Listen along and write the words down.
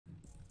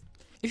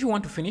If you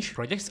want to finish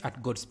projects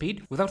at good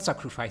speed without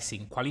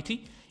sacrificing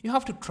quality, you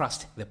have to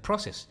trust the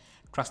process.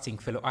 Trusting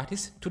fellow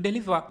artists to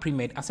deliver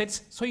pre-made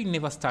assets so you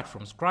never start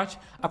from scratch,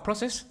 a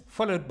process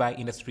followed by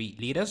industry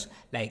leaders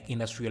like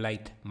Industrial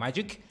Light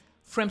Magic,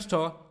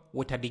 Framestore,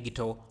 Weta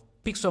Digital,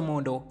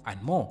 Pixelmondo, and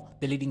more,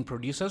 the leading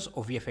producers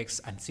of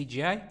VFX and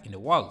CGI in the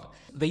world.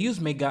 They use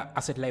mega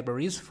asset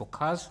libraries for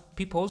cars,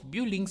 people,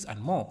 buildings,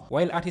 and more.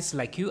 While artists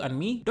like you and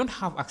me don't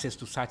have access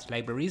to such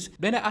libraries,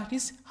 Blender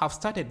artists have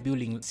started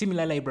building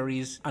similar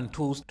libraries and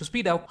tools to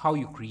speed up how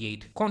you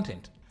create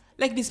content.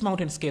 Like this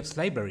Mountainscapes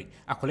library,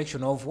 a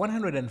collection of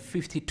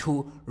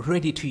 152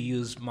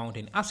 ready-to-use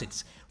mountain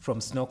assets, from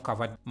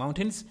snow-covered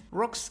mountains,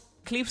 rocks,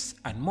 cliffs,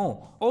 and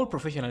more, all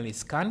professionally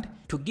scanned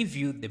to give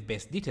you the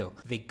best detail.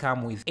 They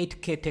come with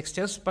 8K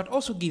textures but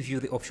also give you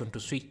the option to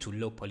switch to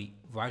low poly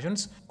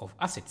versions of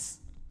assets.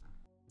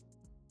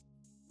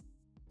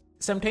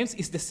 Sometimes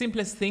it's the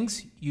simplest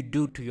things you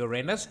do to your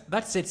renders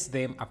that sets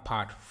them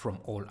apart from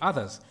all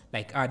others,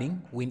 like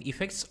adding wind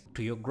effects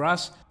to your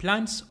grass,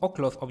 plants, or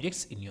cloth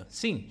objects in your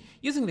scene.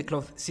 Using the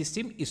cloth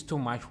system is too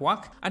much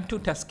work and too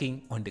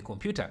tasking on the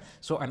computer,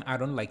 so an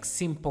add-on like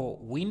Simple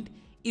Wind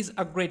is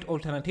a great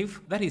alternative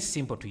that is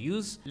simple to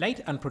use,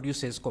 light, and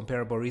produces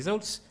comparable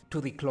results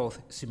to the cloth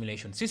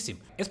simulation system,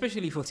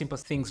 especially for simple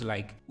things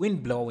like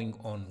wind blowing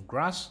on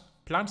grass,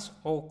 plants,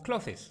 or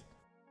clothes.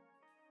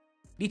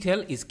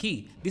 Detail is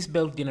key. This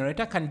belt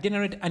generator can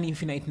generate an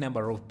infinite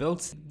number of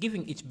belts,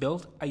 giving each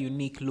belt a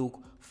unique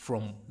look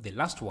from the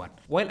last one.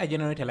 While a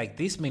generator like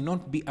this may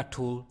not be a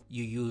tool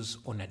you use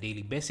on a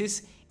daily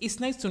basis, it's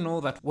nice to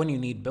know that when you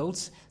need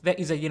belts, there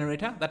is a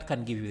generator that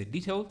can give you the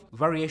detail,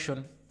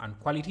 variation, and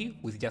quality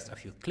with just a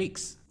few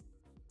clicks.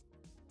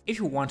 If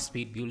you want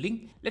speed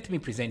building, let me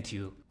present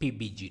you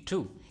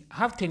PBG2. I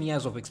have 10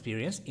 years of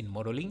experience in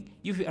modeling,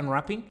 UV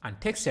unwrapping, and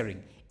texturing.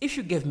 If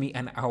you gave me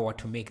an hour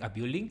to make a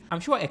building, I'm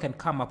sure I can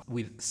come up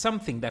with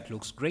something that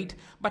looks great,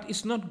 but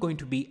it's not going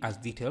to be as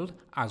detailed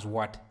as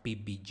what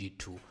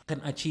PBG2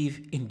 can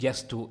achieve in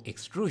just 2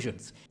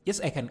 extrusions. Yes,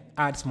 I can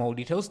add small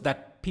details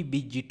that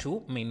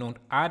PBG2 may not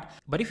add,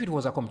 but if it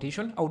was a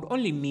competition, I would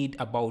only need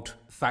about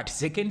 30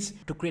 seconds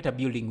to create a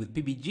building with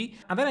PBG,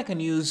 and then I can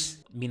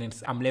use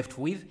minutes I'm left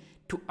with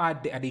to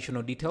add the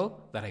additional detail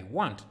that I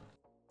want.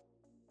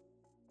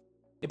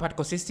 The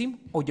particle system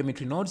or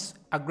geometry nodes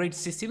are great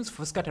systems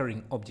for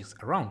scattering objects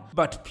around,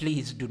 but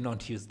please do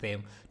not use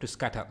them to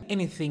scatter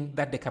anything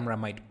that the camera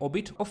might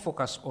orbit or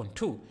focus on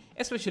too,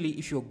 especially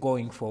if you're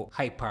going for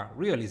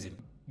hyper-realism.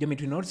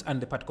 Geometry nodes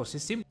and the particle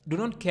system do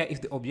not care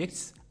if the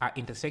objects are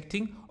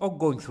intersecting or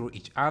going through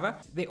each other.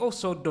 They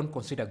also don't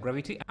consider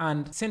gravity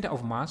and center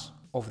of mass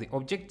of the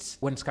objects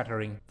when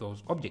scattering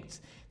those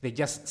objects. They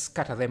just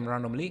scatter them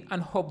randomly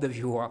and hope the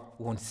viewer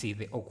won't see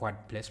the awkward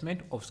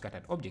placement of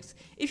scattered objects.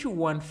 If you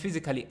want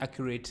physically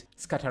accurate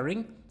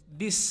scattering,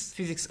 this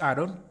physics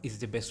add-on is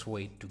the best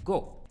way to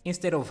go.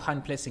 Instead of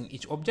hand placing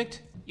each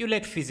object, you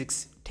let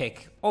physics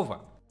take over.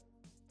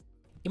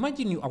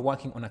 Imagine you are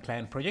working on a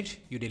client project,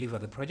 you deliver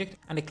the project,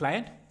 and the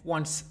client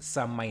wants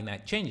some minor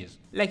changes,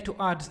 like to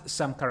add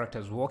some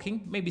characters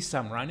walking, maybe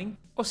some running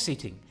or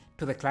sitting.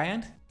 To the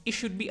client, it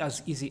should be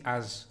as easy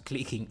as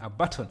clicking a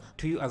button.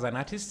 To you as an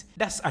artist,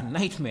 that's a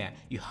nightmare.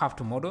 You have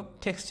to model,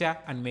 texture,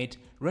 animate,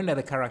 render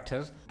the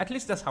characters. At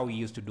least that's how we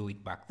used to do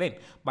it back then.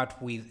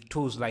 But with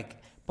tools like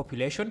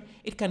population,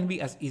 it can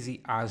be as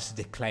easy as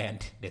the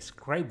client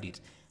described it.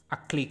 A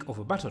click of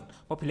a button.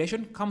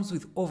 Population comes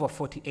with over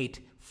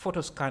 48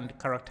 photo-scanned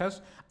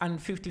characters and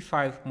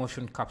 55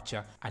 motion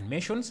capture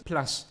animations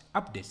plus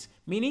updates,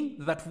 meaning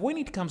that when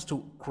it comes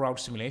to crowd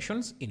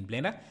simulations in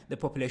Blender, the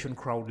population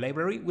crowd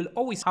library will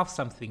always have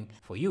something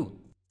for you.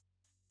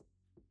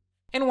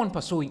 Anyone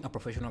pursuing a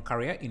professional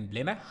career in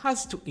Blender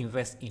has to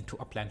invest into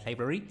a plant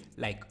library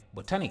like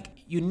Botanic.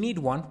 You need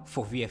one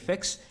for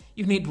VFX,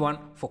 you need one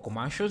for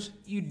commercials,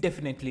 you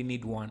definitely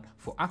need one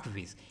for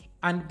activists.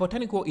 And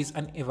Botanico is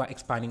an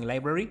ever-expanding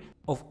library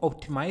of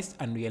optimized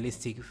and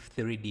realistic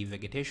 3D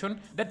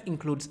vegetation that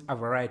includes a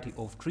variety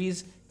of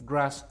trees,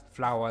 grass,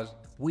 flowers,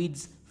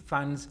 weeds,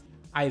 ferns,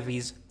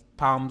 ivies,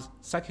 palms,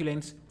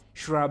 succulents,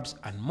 shrubs,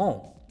 and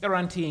more,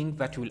 guaranteeing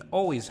that you will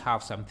always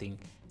have something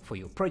for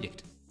your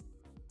project.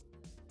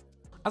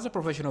 As a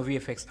professional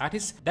VFX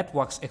artist that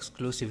works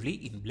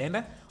exclusively in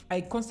Blender,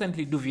 I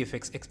constantly do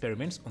VFX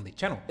experiments on the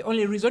channel. The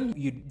only reason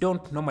you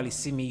don't normally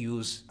see me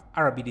use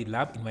ABD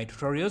Lab in my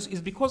tutorials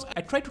is because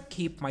I try to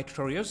keep my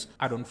tutorials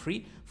add-on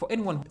free for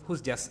anyone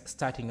who's just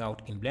starting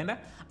out in Blender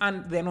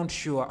and they're not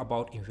sure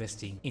about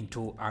investing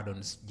into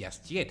add-ons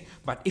just yet.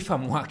 But if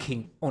I'm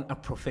working on a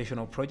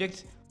professional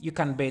project, you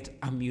can bet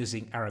I'm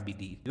using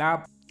ABD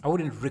Lab. I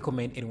wouldn't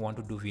recommend anyone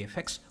to do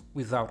VFX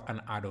without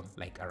an add-on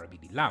like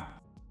ABD Lab.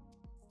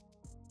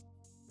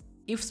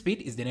 If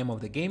speed is the name of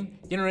the game,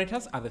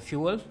 generators are the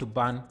fuel to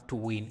burn to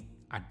win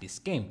at this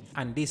game.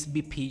 And this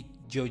BP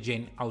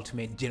Geogen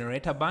Ultimate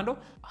Generator Bundle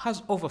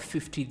has over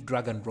 50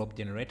 drag and drop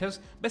generators.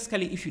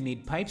 Basically, if you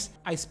need pipes,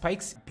 ice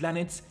spikes,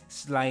 planets,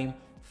 slime,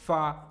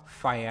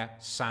 fire,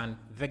 sand,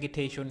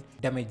 vegetation,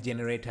 damage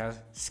generators,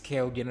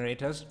 scale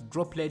generators,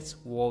 droplets,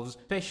 walls,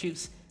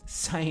 spaceships,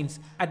 signs,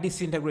 a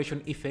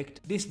disintegration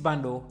effect. This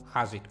bundle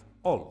has it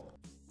all.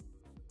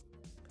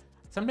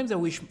 Sometimes I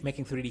wish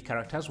making 3D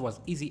characters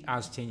was easy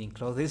as changing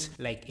clothes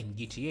like in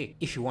GTA.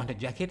 If you want a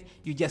jacket,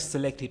 you just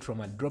select it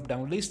from a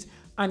drop-down list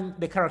and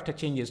the character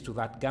changes to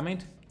that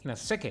garment in a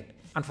second.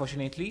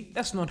 Unfortunately,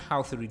 that's not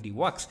how 3D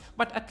works,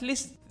 but at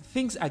least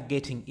things are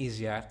getting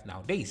easier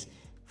nowadays.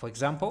 For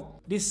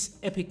example, this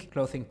epic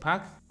clothing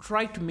pack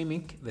tried to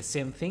mimic the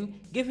same thing,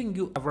 giving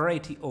you a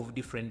variety of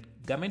different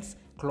garments,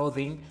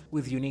 clothing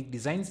with unique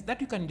designs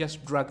that you can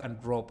just drag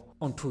and drop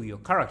onto your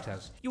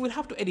characters. You will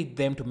have to edit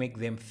them to make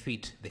them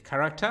fit the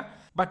character,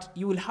 but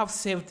you will have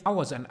saved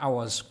hours and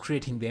hours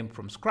creating them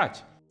from scratch.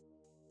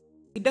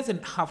 It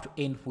doesn't have to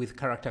end with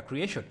character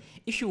creation.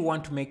 If you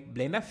want to make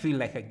Blender feel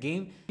like a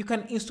game, you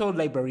can install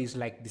libraries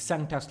like the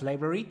Sanctus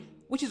library,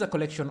 which is a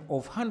collection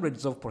of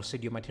hundreds of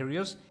procedure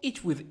materials,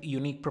 each with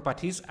unique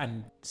properties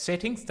and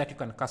settings that you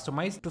can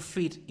customize to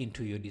fit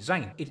into your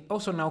design. It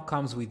also now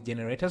comes with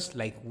generators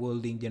like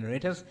welding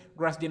generators,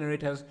 grass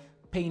generators,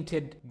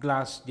 painted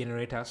glass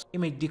generators,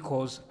 image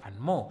decors, and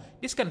more.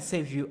 This can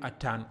save you a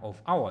ton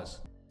of hours.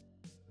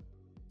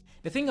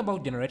 The thing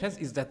about generators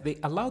is that they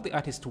allow the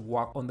artist to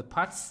work on the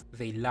parts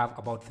they love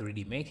about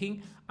 3D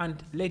making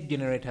and let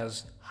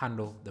generators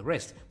handle the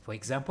rest. For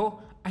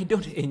example, I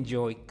don't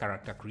enjoy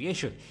character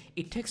creation.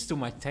 It takes too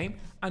much time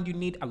and you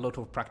need a lot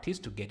of practice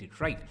to get it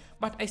right.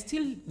 But I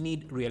still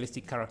need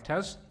realistic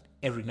characters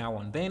every now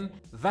and then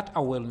that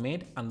are well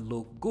made and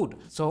look good.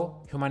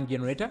 So Human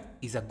Generator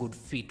is a good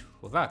fit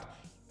for that.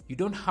 You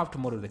don't have to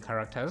model the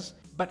characters,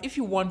 but if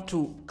you want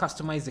to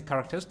customize the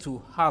characters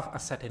to have a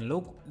certain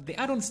look, the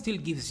add-on still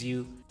gives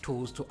you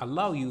tools to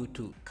allow you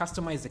to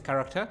customize the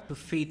character to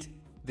fit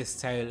the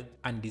style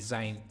and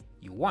design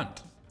you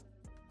want.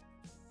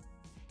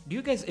 Do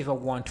you guys ever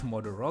want to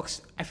model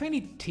rocks? I find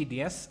it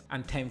tedious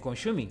and time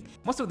consuming.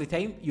 Most of the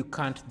time, you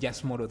can't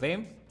just model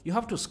them. You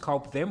have to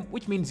sculpt them,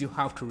 which means you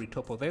have to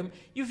retopple them,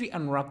 UV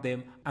unwrap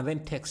them, and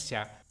then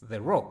texture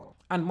the rock.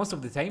 And most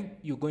of the time,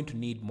 you're going to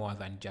need more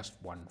than just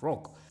one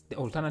rock. The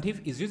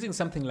alternative is using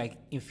something like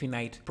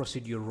Infinite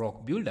Procedure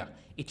Rock Builder.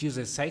 It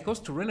uses cycles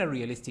to render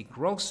realistic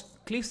rocks,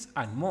 cliffs,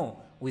 and more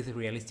with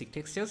realistic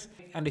textures,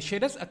 and the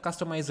shaders are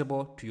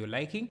customizable to your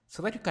liking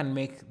so that you can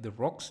make the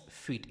rocks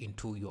fit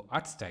into your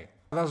art style.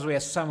 Those were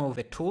some of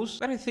the tools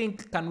that I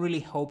think can really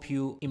help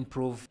you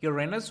improve your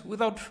renders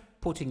without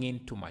putting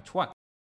in too much work.